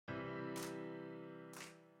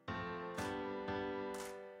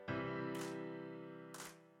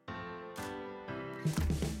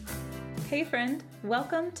Hey friend,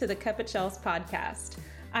 welcome to the Cup at Chels podcast.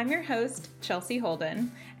 I'm your host, Chelsea Holden,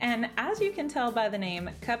 and as you can tell by the name,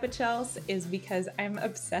 Cup at Chels is because I'm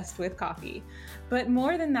obsessed with coffee. But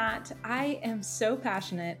more than that, I am so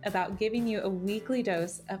passionate about giving you a weekly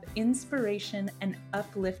dose of inspiration and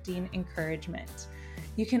uplifting encouragement.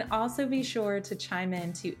 You can also be sure to chime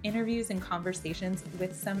in to interviews and conversations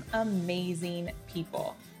with some amazing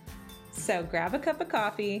people. So grab a cup of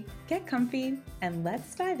coffee, get comfy, and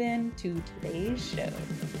let's dive into today's show.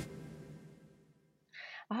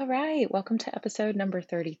 All right, welcome to episode number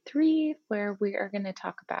 33, where we are going to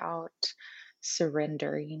talk about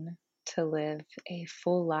surrendering to live a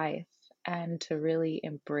full life and to really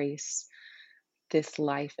embrace this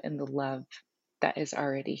life and the love that is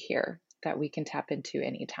already here that we can tap into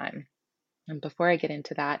anytime. And before I get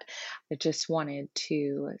into that, I just wanted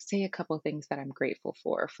to say a couple of things that I'm grateful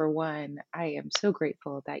for. For one, I am so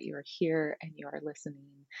grateful that you are here and you are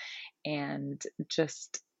listening, and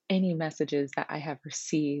just any messages that I have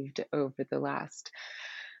received over the last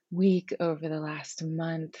week, over the last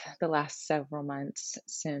month, the last several months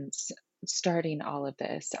since starting all of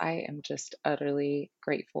this. I am just utterly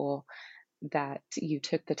grateful that you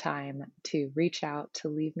took the time to reach out, to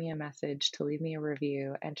leave me a message, to leave me a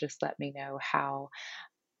review, and just let me know how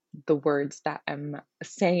the words that I'm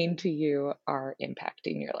saying to you are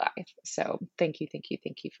impacting your life. So thank you, thank you,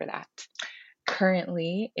 thank you for that.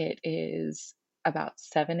 Currently, it is about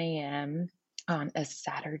 7 a.m. on a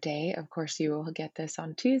Saturday. Of course, you will get this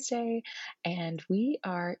on Tuesday, and we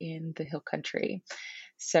are in the Hill Country.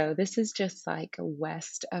 So this is just like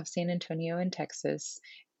west of San Antonio in Texas,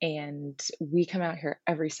 and we come out here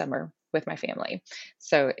every summer with my family.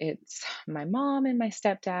 So it's my mom and my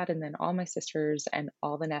stepdad, and then all my sisters and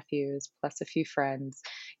all the nephews, plus a few friends,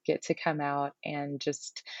 get to come out and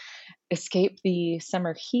just escape the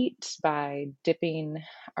summer heat by dipping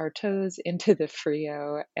our toes into the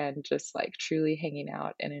Frio and just like truly hanging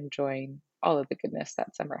out and enjoying all of the goodness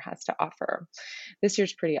that summer has to offer. This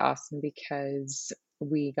year's pretty awesome because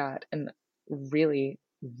we got a really,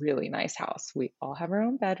 really nice house. We all have our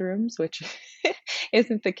own bedrooms, which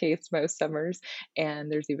isn't the case most summers.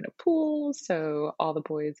 And there's even a pool, so all the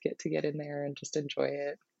boys get to get in there and just enjoy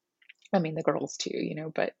it. I mean, the girls too,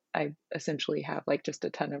 but I essentially have like just a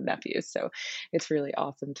ton of nephews. So it's really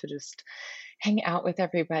awesome to just hang out with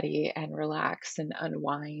everybody and relax and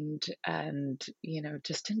unwind and,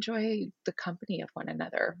 just enjoy the company of one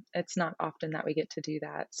another. It's not often that we get to do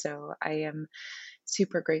that. So I am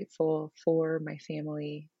super grateful for my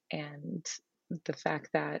family and the fact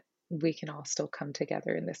that we can all still come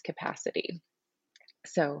together in this capacity.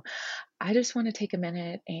 So I just want to take a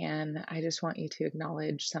minute and I just want you to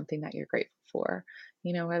acknowledge something that you're grateful for.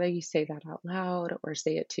 Whether you say that out loud or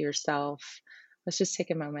say it to yourself, let's just take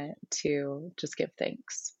a moment to just give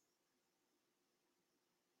thanks.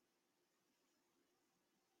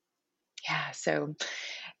 Yeah, so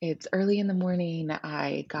it's early in the morning.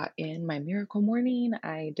 I got in my miracle morning.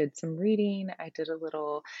 I did some reading. I did a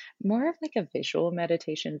little more of like a visual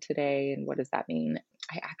meditation today. And what does that mean?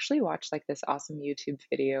 I actually watched like this awesome YouTube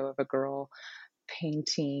video of a girl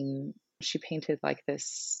painting. She painted like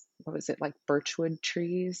this, what was it, like birchwood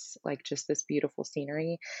trees, like just this beautiful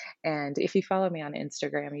scenery. And if you follow me on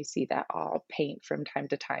Instagram, you see that I'll paint from time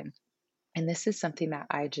to time. And this is something that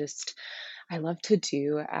I love to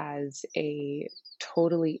do as a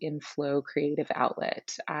totally in flow creative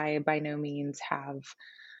outlet. I by no means have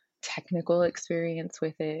technical experience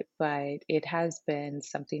with it, but it has been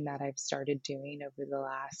something that I've started doing over the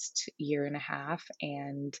last year and a half.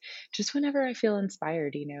 And just whenever I feel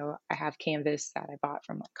inspired, I have canvas that I bought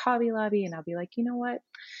from like Hobby Lobby, and I'll be like, you know what?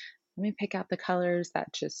 Let me pick out the colors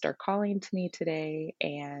that just are calling to me today,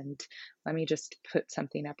 and let me just put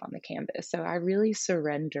something up on the canvas. So I really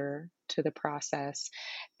surrender to the process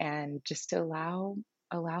and just allow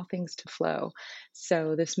things to flow.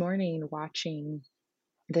 So this morning, watching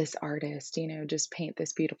this artist, just paint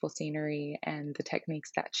this beautiful scenery, and the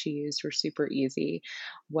techniques that she used were super easy,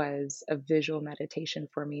 was a visual meditation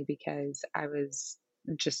for me because I was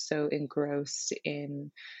just so engrossed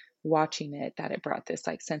in watching it that it brought this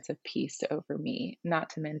like sense of peace over me,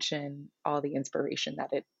 not to mention all the inspiration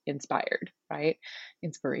that it inspired, right?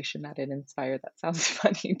 Inspiration that it inspired, that sounds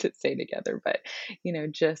funny to say together, but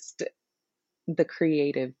just the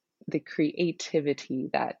creative the creativity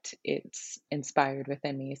that it's inspired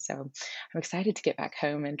within me. So I'm excited to get back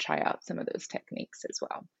home and try out some of those techniques as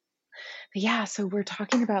well. But yeah, so we're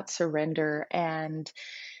talking about surrender. And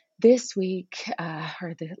this week,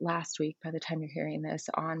 or the last week, by the time you're hearing this,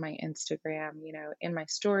 on my Instagram, in my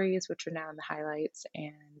stories, which are now in the highlights,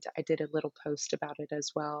 and I did a little post about it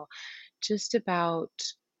as well, just about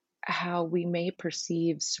how we may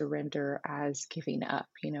perceive surrender as giving up,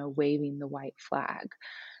 waving the white flag.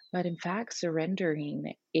 But in fact,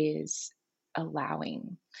 surrendering is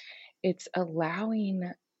allowing. It's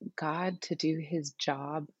allowing God to do his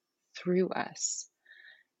job through us.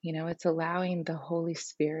 It's allowing the Holy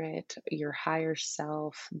Spirit, your higher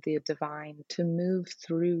self, the divine, to move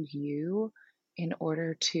through you in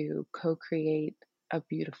order to co create a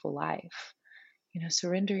beautiful life.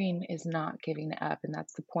 Surrendering is not giving up. And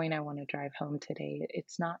that's the point I want to drive home today.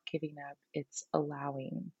 It's not giving up, it's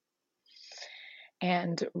allowing.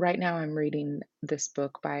 And right now I'm reading this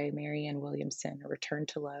book by Marianne Williamson, A Return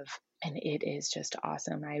to Love, and it is just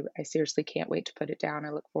awesome. I seriously can't wait to put it down. I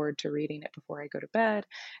look forward to reading it before I go to bed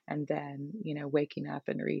and then, waking up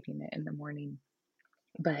and reading it in the morning.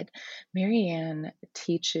 But Marianne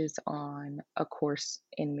teaches on A Course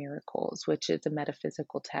in Miracles, which is a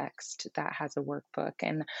metaphysical text that has a workbook.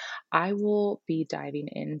 And I will be diving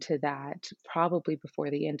into that probably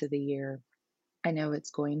before the end of the year. I know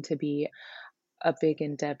it's going to be a big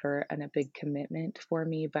endeavor and a big commitment for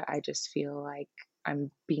me, but I just feel like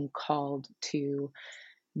I'm being called to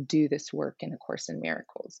do this work in A Course in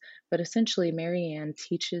Miracles. But essentially, Marianne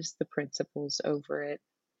teaches the principles over it.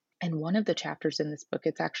 And one of the chapters in this book,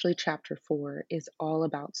 it's actually chapter 4, is all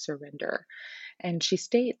about surrender. And she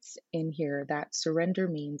states in here that surrender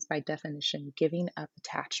means, by definition, giving up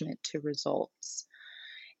attachment to results.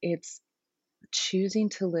 It's choosing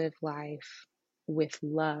to live life with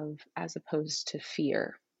love as opposed to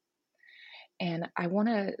fear. And I want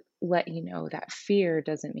to let you know that fear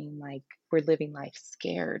doesn't mean like we're living life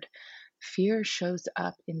scared. Fear shows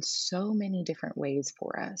up in so many different ways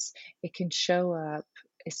for us. It can show up,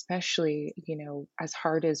 especially, as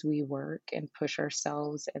hard as we work and push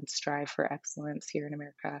ourselves and strive for excellence here in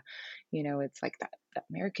America. It's like that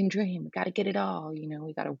American dream. We got to get it all.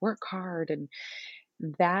 We got to work hard. And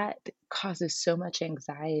that causes so much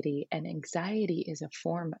anxiety. And anxiety is a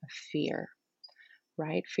form of fear,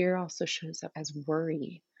 right? Fear also shows up as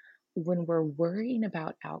worry. When we're worrying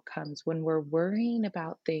about outcomes, when we're worrying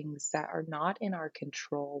about things that are not in our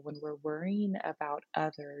control, when we're worrying about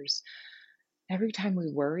others, every time we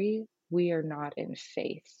worry, we are not in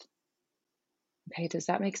faith. Okay, does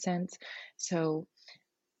that make sense? So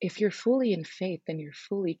if you're fully in faith, then you're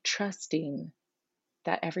fully trusting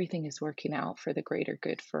that everything is working out for the greater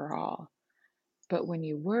good for all. But when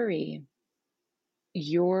you worry,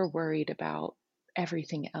 you're worried about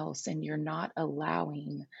everything else and you're not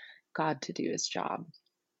allowing God to do his job.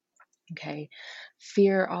 Okay.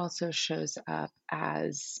 Fear also shows up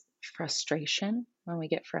as frustration. When we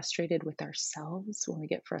get frustrated with ourselves, when we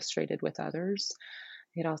get frustrated with others,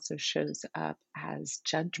 it also shows up as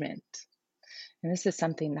judgment. And this is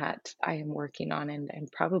something that I am working on and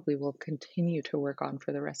probably will continue to work on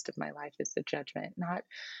for the rest of my life, is the judgment,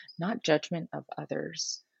 not judgment of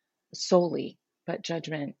others solely, but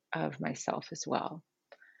judgment of myself as well,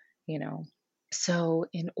 you know. So,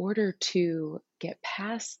 in order to get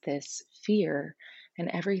past this fear and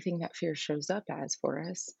everything that fear shows up as for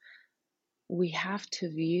us, we have to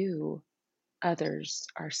view others,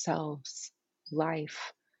 ourselves,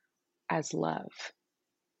 life as love.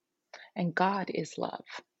 And God is love.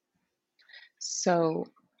 So,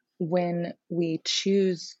 when we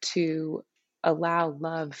choose to allow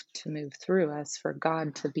love to move through us, for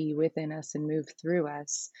God to be within us and move through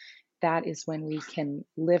us, that is when we can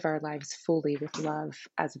live our lives fully with love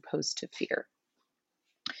as opposed to fear.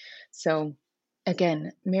 So,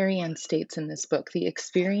 again, Marianne states in this book, the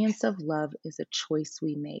experience of love is a choice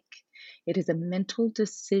we make. It is a mental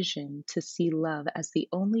decision to see love as the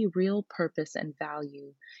only real purpose and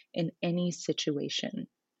value in any situation.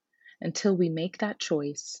 Until we make that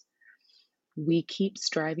choice, we keep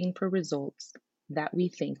striving for results that we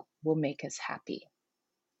think will make us happy.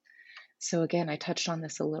 So, again, I touched on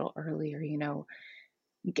this a little earlier,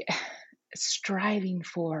 striving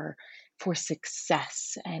for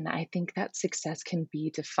success, and I think that success can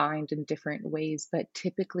be defined in different ways, but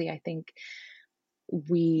typically I think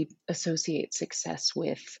we associate success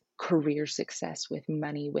with career success, with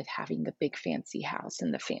money, with having the big fancy house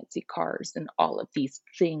and the fancy cars and all of these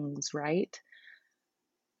things, right?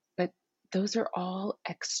 But those are all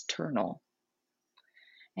external,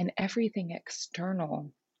 and everything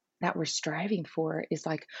external that we're striving for is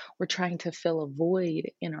like we're trying to fill a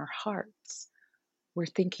void in our hearts. We're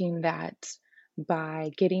thinking that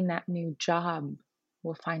by getting that new job,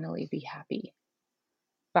 we'll finally be happy.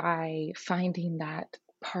 By finding that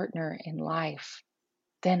partner in life,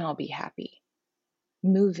 then I'll be happy.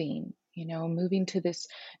 Moving to this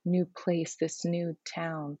new place, this new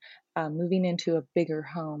town, moving into a bigger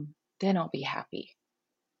home, then I'll be happy.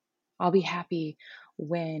 I'll be happy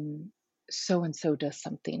when so and so does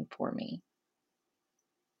something for me.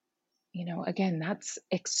 Again, that's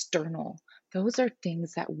external. Those are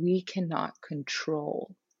things that we cannot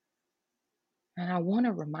control. And I want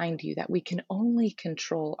to remind you that we can only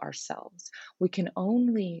control ourselves. We can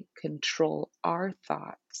only control our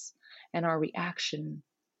thoughts and our reaction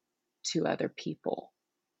to other people.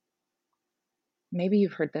 Maybe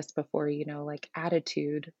you've heard this before, like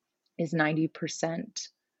attitude is 90%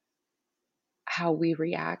 how we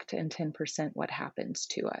react and 10% what happens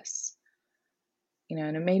to us.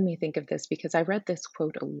 And it made me think of this because I read this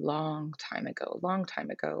quote a long time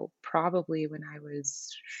ago, probably when I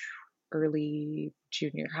was early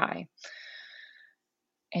junior high.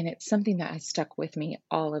 And it's something that has stuck with me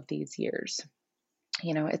all of these years.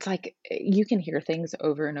 It's like you can hear things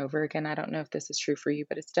over and over again. I don't know if this is true for you,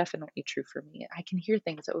 but it's definitely true for me. I can hear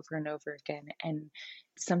things over and over again. And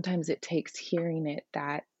sometimes it takes hearing it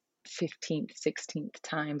that 15th, 16th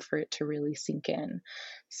time for it to really sink in.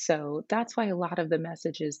 So that's why a lot of the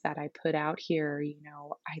messages that I put out here,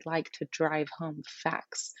 I like to drive home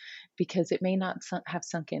facts because it may not have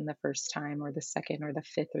sunk in the first time or the second or the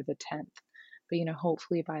fifth or the 10th. But,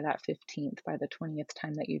 hopefully by that 15th, by the 20th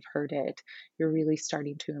time that you've heard it, you're really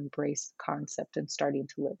starting to embrace the concept and starting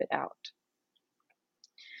to live it out.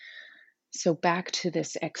 So, back to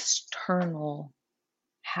this external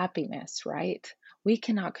happiness, right? We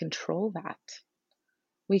cannot control that.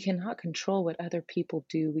 We cannot control what other people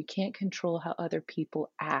do. We can't control how other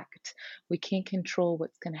people act. We can't control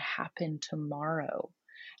what's going to happen tomorrow.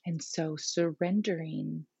 And so,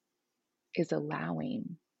 surrendering is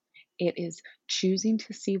allowing. It is choosing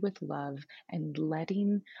to see with love and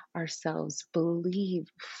letting ourselves believe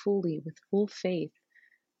fully, with full faith,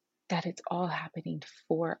 that it's all happening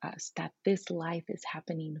for us, that this life is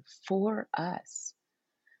happening for us.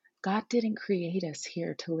 God didn't create us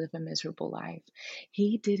here to live a miserable life.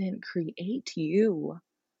 He didn't create you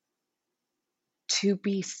to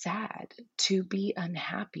be sad, to be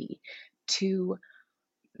unhappy, to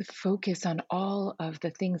focus on all of the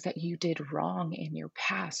things that you did wrong in your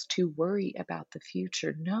past, to worry about the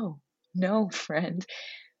future. No, no, friend.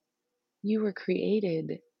 You were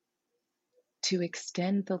created to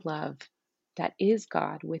extend the love that is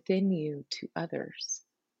God within you to others.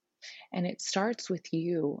 And it starts with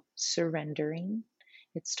you surrendering.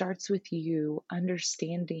 It starts with you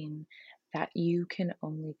understanding that you can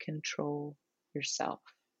only control yourself.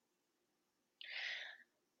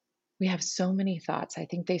 We have so many thoughts. I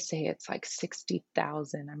think they say it's like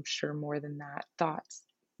 60,000, I'm sure more than that, thoughts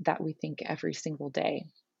that we think every single day.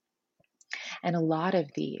 And a lot of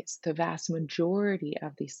these, the vast majority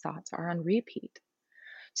of these thoughts are on repeat.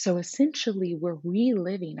 So essentially, we're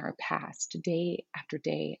reliving our past day after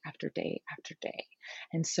day after day after day.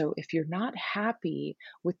 And so if you're not happy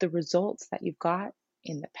with the results that you've got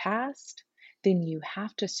in the past, then you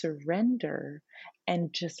have to surrender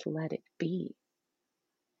and just let it be.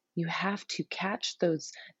 You have to catch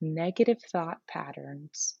those negative thought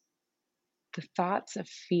patterns, the thoughts of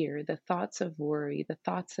fear, the thoughts of worry, the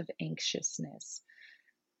thoughts of anxiousness,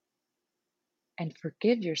 and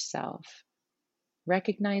forgive yourself.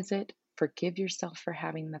 Recognize it, forgive yourself for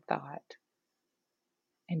having the thought,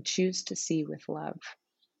 and choose to see with love.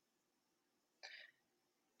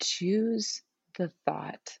 Choose the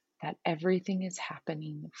thought that everything is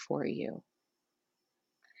happening for you.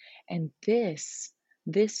 And this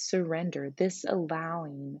surrender, this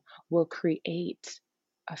allowing will create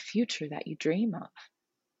a future that you dream of.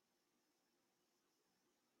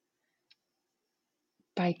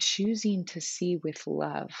 By choosing to see with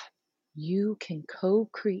love, you can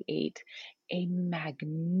co-create a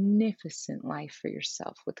magnificent life for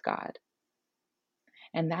yourself with God.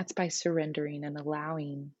 And that's by surrendering and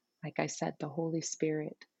allowing, like I said, the Holy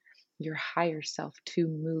Spirit, your higher self, to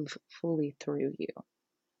move fully through you.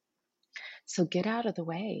 So get out of the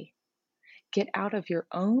way. Get out of your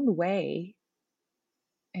own way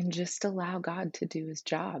and just allow God to do his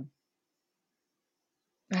job.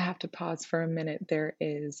 I have to pause for a minute. There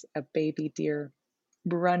is a baby deer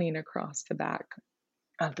running across the back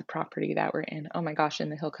of the property that we're in. Oh my gosh, in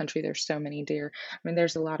the hill country, there's so many deer. I mean,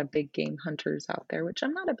 there's a lot of big game hunters out there, which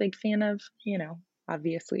I'm not a big fan of,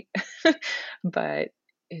 obviously. But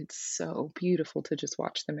it's so beautiful to just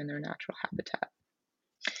watch them in their natural habitat.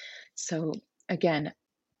 So again,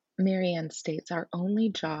 Marianne states, our only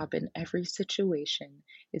job in every situation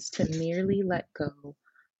is to merely let go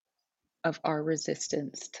of our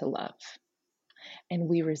resistance to love. And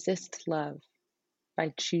we resist love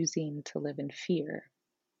by choosing to live in fear.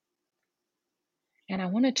 And I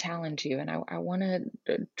want to challenge you, and I want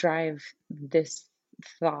to drive this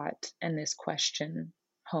thought and this question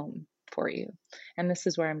home. for you. And this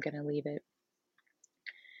is where I'm going to leave it.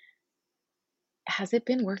 Has it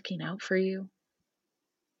been working out for you?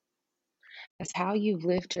 Has how you've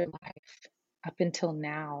lived your life up until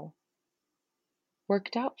now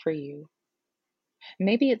worked out for you?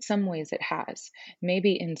 Maybe in some ways it has.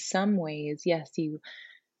 Maybe in some ways, yes,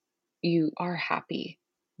 you are happy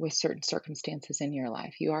with certain circumstances in your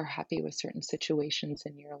life. You are happy with certain situations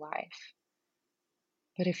in your life.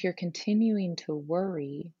 But if you're continuing to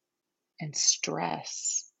worry and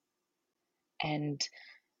stress and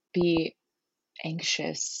be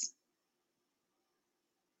anxious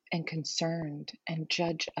and concerned and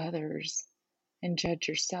judge others and judge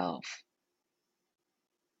yourself,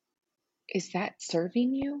 is that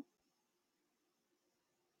serving you?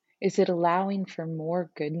 Is it allowing for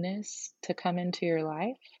more goodness to come into your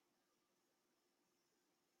life?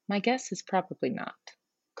 My guess is probably not.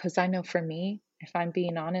 Because I know for me, if I'm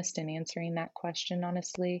being honest and answering that question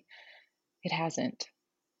honestly, it hasn't.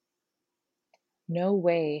 No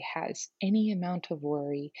way has any amount of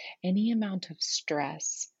worry, any amount of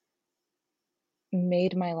stress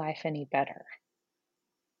made my life any better.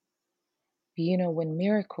 When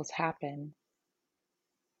miracles happen,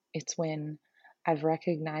 it's when I've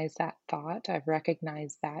recognized that thought, I've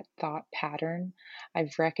recognized that thought pattern,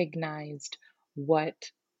 I've recognized what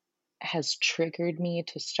has triggered me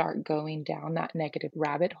to start going down that negative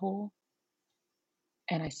rabbit hole,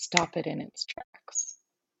 and I stop it in its tracks.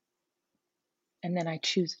 And then I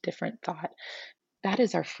choose a different thought. That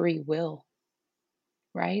is our free will,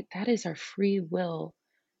 right? That is our free will,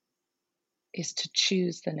 is to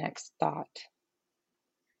choose the next thought.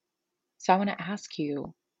 So I want to ask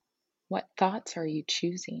you, what thoughts are you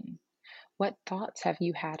choosing? What thoughts have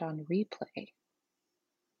you had on replay?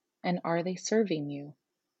 And are they serving you?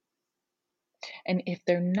 And if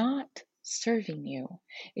they're not serving you,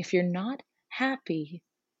 if you're not happy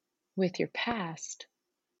with your past,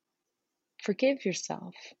 forgive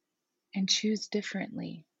yourself and choose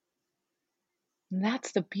differently. And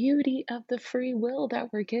that's the beauty of the free will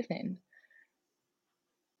that we're given.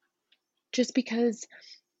 Just because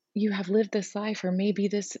you have lived this life, or maybe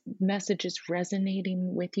this message is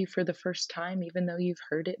resonating with you for the first time, even though you've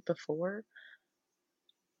heard it before,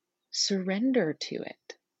 surrender to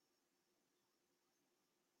it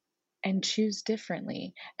and choose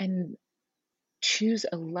differently and choose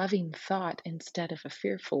a loving thought instead of a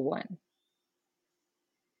fearful one.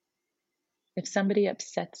 If somebody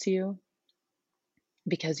upsets you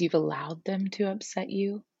because you've allowed them to upset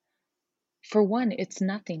you, for one, it's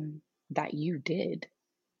nothing that you did.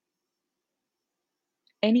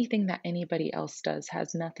 Anything that anybody else does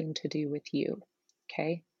has nothing to do with you.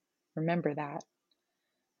 Okay? Remember that.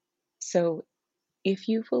 So if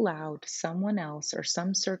you've allowed someone else or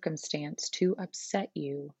some circumstance to upset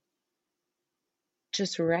you,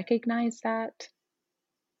 just recognize that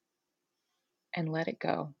and let it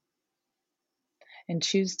go. And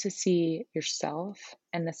choose to see yourself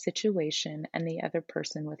and the situation and the other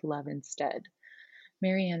person with love instead.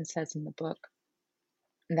 Marianne says in the book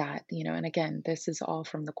that, and again, this is all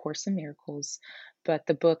from the Course in Miracles, but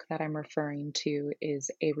the book that I'm referring to is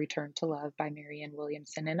A Return to Love by Marianne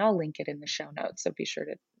Williamson, and I'll link it in the show notes, so be sure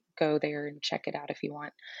to go there and check it out if you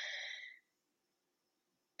want.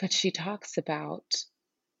 But she talks about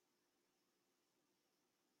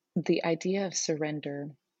the idea of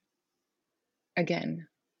surrender, again,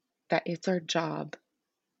 that it's our job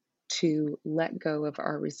to let go of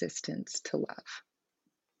our resistance to love.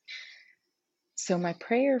 So, my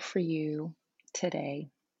prayer for you today,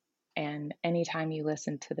 and anytime you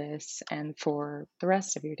listen to this, and for the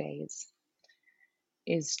rest of your days,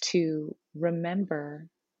 is to remember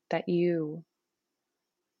that you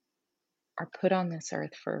are put on this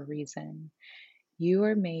earth for a reason. You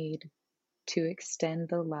are made to extend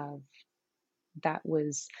the love that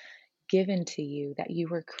was given to you, that you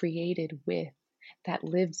were created with, that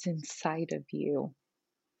lives inside of you.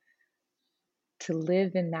 To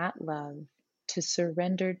live in that love, to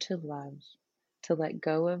surrender to love, to let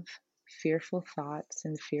go of fearful thoughts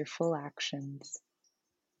and fearful actions,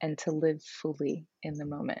 and to live fully in the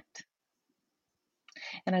moment.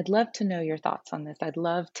 And I'd love to know your thoughts on this. I'd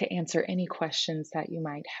love to answer any questions that you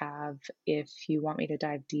might have. If you want me to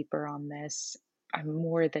dive deeper on this, I'm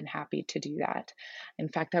more than happy to do that. In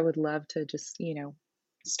fact, I would love to just,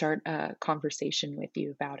 start a conversation with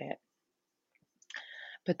you about it.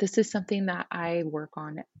 But this is something that I work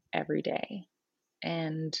on every day.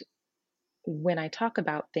 And when I talk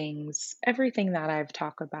about things, everything that I've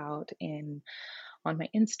talked about on my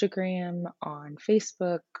Instagram, on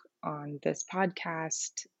Facebook, on this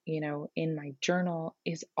podcast, in my journal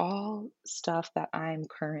is all stuff that I'm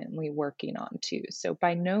currently working on too. So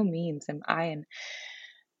by no means am I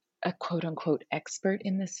a quote unquote expert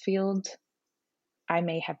in this field. I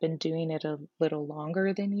may have been doing it a little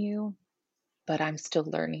longer than you, but I'm still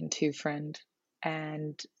learning too, friend.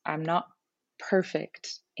 And I'm not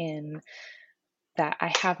perfect in that.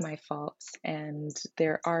 I have my faults, and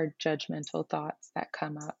there are judgmental thoughts that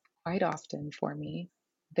come up quite often for me.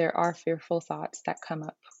 There are fearful thoughts that come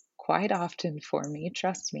up quite often for me,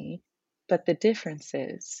 trust me. But the difference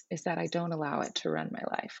is that I don't allow it to run my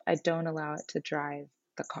life. I don't allow it to drive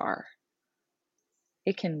the car.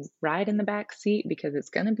 It can ride in the back seat because it's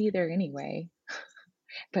going to be there anyway,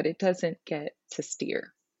 but it doesn't get to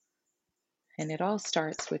steer. And it all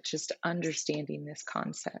starts with just understanding this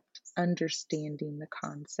concept, understanding the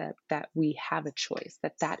concept that we have a choice,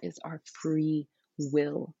 that is our free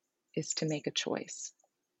will, is to make a choice.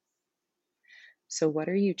 So what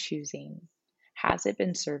are you choosing? Has it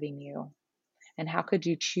been serving you? And how could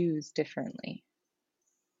you choose differently?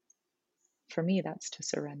 For me, that's to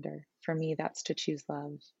surrender. For me, that's to choose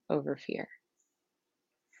love over fear.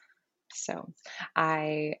 So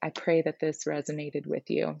I pray that this resonated with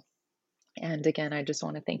you. And again, I just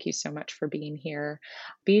want to thank you so much for being here.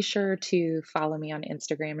 Be sure to follow me on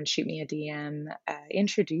Instagram and shoot me a DM.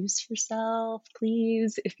 Introduce yourself,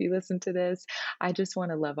 please, if you listen to this. I just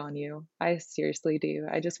want to love on you. I seriously do.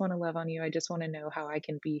 I just want to love on you. I just want to know how I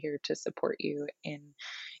can be here to support you in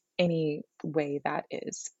any way that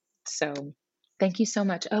is. So thank you so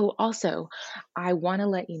much. Oh, also, I want to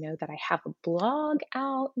let you know that I have a blog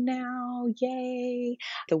out now. Yay.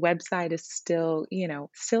 The website is still,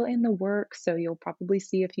 still in the works. So you'll probably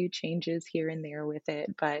see a few changes here and there with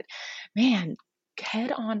it. But man,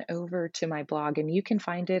 head on over to my blog, and you can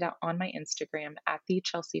find it on my Instagram at the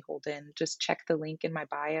Chelsea Holden. Just check the link in my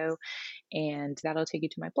bio, and that'll take you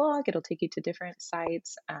to my blog. It'll take you to different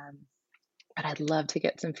sites. But I'd love to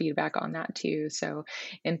get some feedback on that too. So,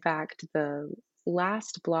 in fact, the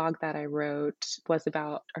last blog that I wrote was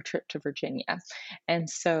about our trip to Virginia. And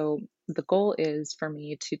so the goal is for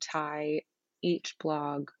me to tie each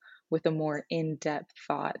blog with a more in-depth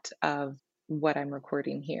thought of what I'm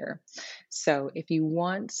recording here. So if you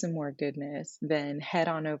want some more goodness, then head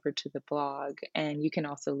on over to the blog, and you can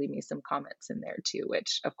also leave me some comments in there too,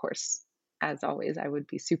 which of course, as always, I would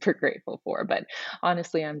be super grateful for. But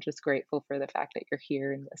honestly, I'm just grateful for the fact that you're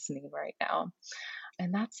here and listening right now.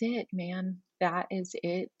 And that's it, man. That is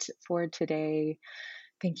it for today.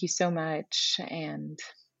 Thank you so much. And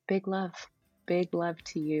big love. Big love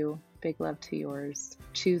to you. Big love to yours.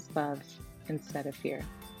 Choose love instead of fear.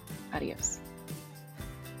 Adios.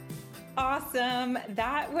 Awesome.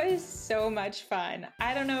 That was so much fun.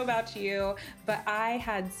 I don't know about you, but I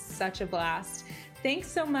had such a blast.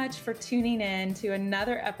 Thanks so much for tuning in to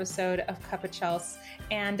another episode of Cup of Chels.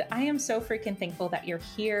 And I am so freaking thankful that you're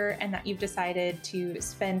here and that you've decided to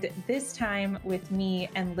spend this time with me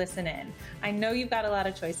and listen in. I know you've got a lot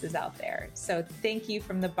of choices out there, so thank you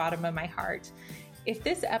from the bottom of my heart. If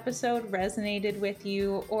this episode resonated with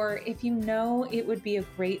you, or if you know it would be a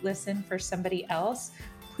great listen for somebody else,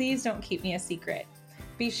 please don't keep me a secret.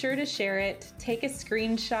 Be sure to share it, take a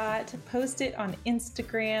screenshot, post it on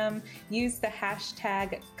Instagram, use the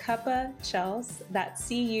hashtag CuppaChels, that's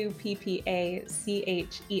CUPPACHELS,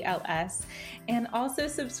 and also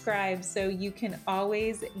subscribe so you can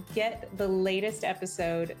always get the latest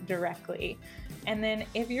episode directly. And then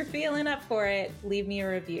if you're feeling up for it, leave me a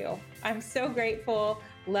review. I'm so grateful.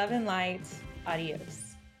 Love and light. Adios.